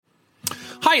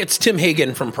Hi, it's Tim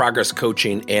Hagen from Progress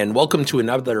Coaching, and welcome to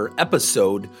another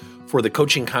episode for the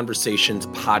Coaching Conversations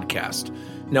podcast.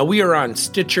 Now, we are on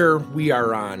Stitcher, we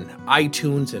are on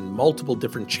iTunes, and multiple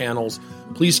different channels.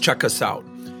 Please check us out.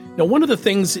 Now, one of the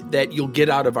things that you'll get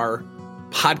out of our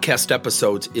podcast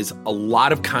episodes is a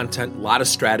lot of content, a lot of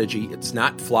strategy. It's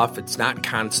not fluff, it's not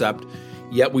concept,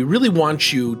 yet we really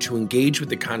want you to engage with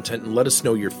the content and let us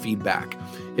know your feedback.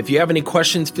 If you have any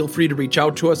questions, feel free to reach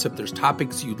out to us. If there's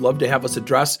topics you'd love to have us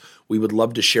address, we would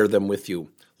love to share them with you.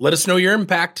 Let us know your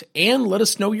impact and let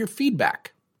us know your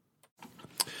feedback.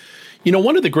 You know,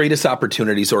 one of the greatest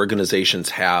opportunities organizations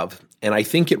have, and I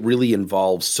think it really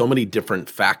involves so many different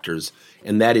factors,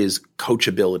 and that is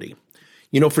coachability.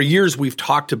 You know, for years we've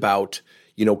talked about,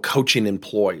 coaching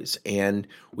employees, and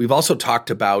we've also talked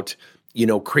about,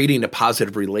 creating a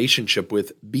positive relationship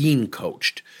with being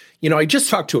coached. I just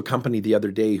talked to a company the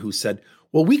other day who said,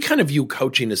 well, we kind of view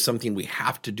coaching as something we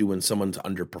have to do when someone's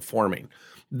underperforming.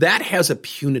 That has a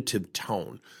punitive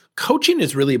tone. Coaching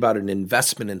is really about an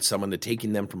investment in someone, to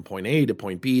taking them from point A to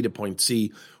point B to point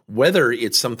C, whether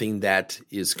it's something that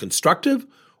is constructive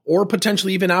or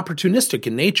potentially even opportunistic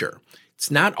in nature.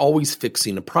 It's not always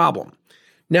fixing a problem.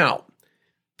 Now,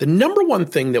 the number one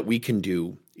thing that we can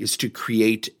do is to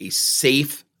create a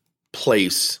safe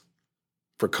place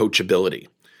for coachability.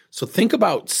 So think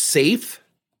about safe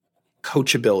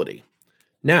coachability.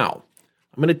 Now,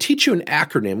 I'm going to teach you an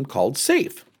acronym called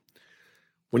SAFE.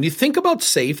 When you think about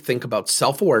SAFE, think about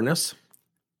self-awareness,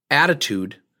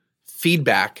 attitude,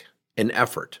 feedback, and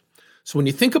effort. So when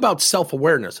you think about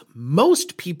self-awareness,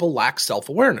 most people lack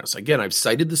self-awareness. Again, I've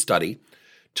cited the study.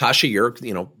 Tasha Eurich,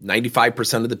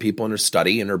 95% of the people in her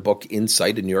study, in her book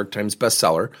Insight, a New York Times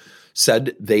bestseller,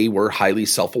 said they were highly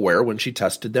self-aware. When she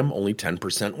tested them, only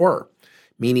 10% were.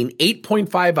 Meaning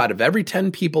 8.5 out of every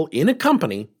 10 people in a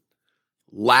company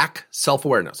lack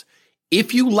self-awareness.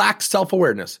 If you lack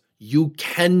self-awareness, you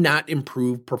cannot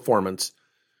improve performance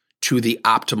to the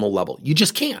optimal level. You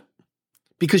just can't,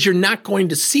 because you're not going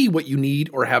to see what you need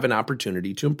or have an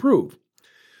opportunity to improve.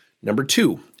 Number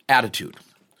 2, attitude.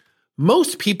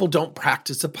 Most people don't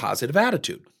practice a positive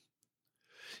attitude.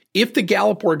 If the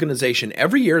Gallup organization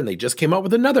every year, and they just came out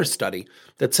with another study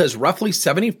that says roughly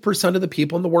 70% of the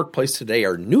people in the workplace today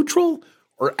are neutral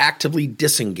or actively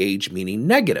disengaged, meaning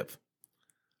negative,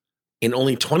 and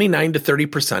only 29 to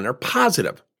 30% are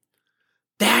positive.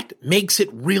 That makes it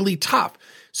really tough.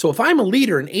 So if I'm a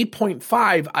leader and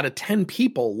 8.5 out of 10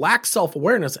 people lack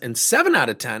self-awareness and 7 out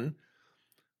of 10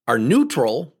 are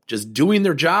neutral, just doing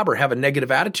their job, or have a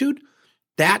negative attitude,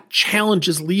 that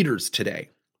challenges leaders today.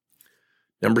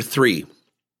 Number 3,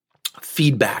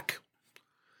 feedback.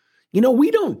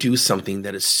 We don't do something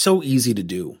that is so easy to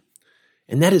do,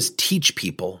 and that is teach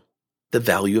people the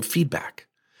value of feedback.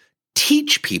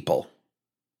 Teach people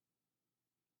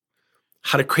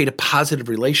how to create a positive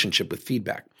relationship with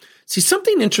feedback. See,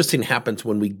 something interesting happens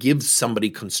when we give somebody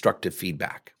constructive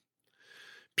feedback.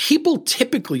 People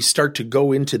typically start to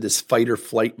go into this fight or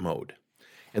flight mode,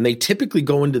 and they typically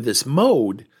go into this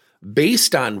mode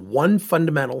based on one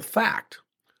fundamental fact: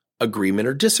 agreement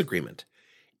or disagreement.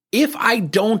 If I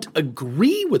don't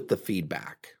agree with the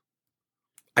feedback,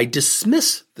 I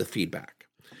dismiss the feedback.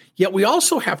 Yet we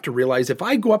also have to realize, if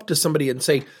I go up to somebody and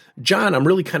say, John, I'm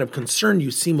really kind of concerned, you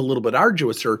seem a little bit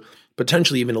arduous or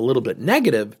potentially even a little bit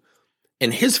negative,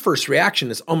 and his first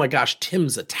reaction is, oh my gosh,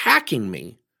 Tim's attacking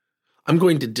me, I'm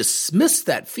going to dismiss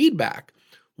that feedback.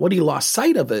 What he lost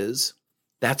sight of is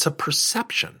that's a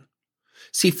perception.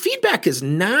 See, feedback is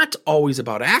not always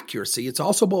about accuracy. It's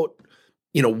also about,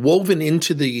 woven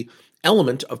into the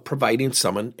element of providing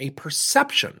someone a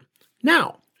perception.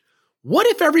 Now, what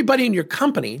if everybody in your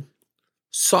company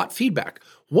sought feedback?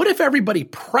 What if everybody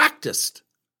practiced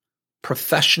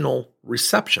professional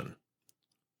reception?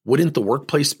 Wouldn't the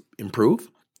workplace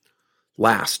improve?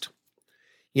 Last,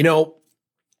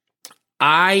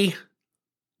 I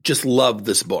just love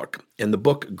this book, and the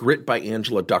book Grit by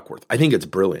Angela Duckworth. I think it's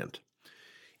brilliant.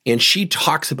 And she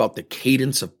talks about the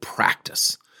cadence of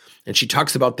practice, and she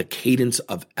talks about the cadence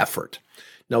of effort.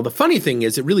 Now, the funny thing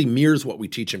is, it really mirrors what we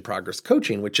teach in Progress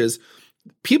Coaching, which is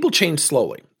people change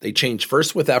slowly. They change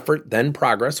first with effort, then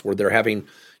progress, where they're having,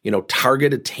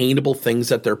 target attainable things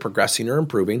that they're progressing or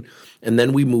improving. And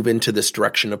then we move into this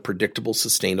direction of predictable,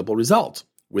 sustainable results.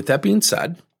 With that being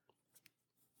said,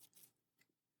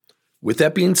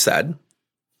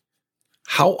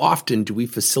 how often do we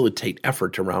facilitate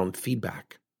effort around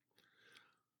feedback?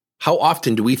 How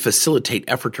often do we facilitate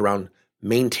effort around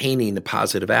maintaining a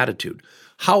positive attitude?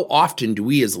 How often do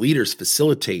we as leaders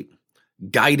facilitate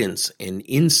guidance and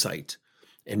insight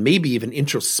and maybe even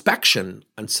introspection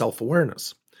on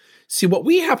self-awareness? See, what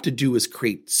we have to do is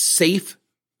create safe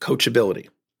coachability.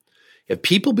 If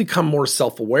people become more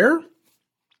self-aware,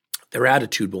 their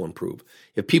attitude will improve.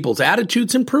 If people's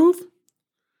attitudes improve,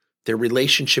 their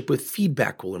relationship with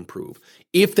feedback will improve.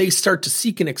 If they start to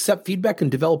seek and accept feedback and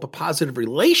develop a positive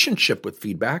relationship with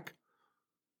feedback,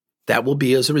 that will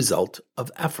be as a result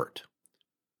of effort.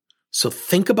 So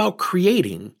think about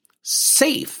creating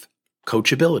safe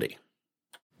coachability.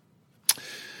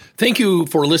 Thank you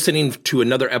for listening to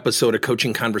another episode of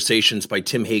Coaching Conversations by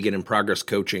Tim Hagen and Progress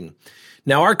Coaching.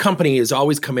 Now, our company is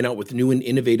always coming out with new and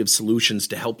innovative solutions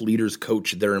to help leaders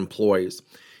coach their employees.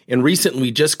 And recently,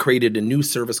 we just created a new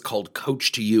service called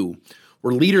Coach to You,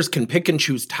 where leaders can pick and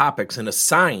choose topics and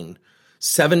assign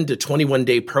 7 to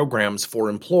 21-day programs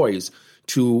for employees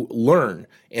to learn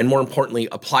and, more importantly,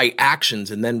 apply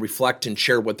actions and then reflect and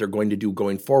share what they're going to do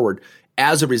going forward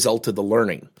as a result of the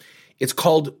learning. It's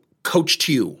called Coach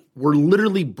to You. We're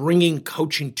literally bringing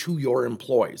coaching to your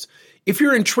employees. If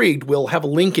you're intrigued, we'll have a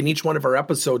link in each one of our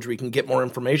episodes where you can get more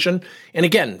information. And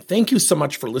again, thank you so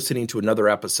much for listening to another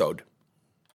episode.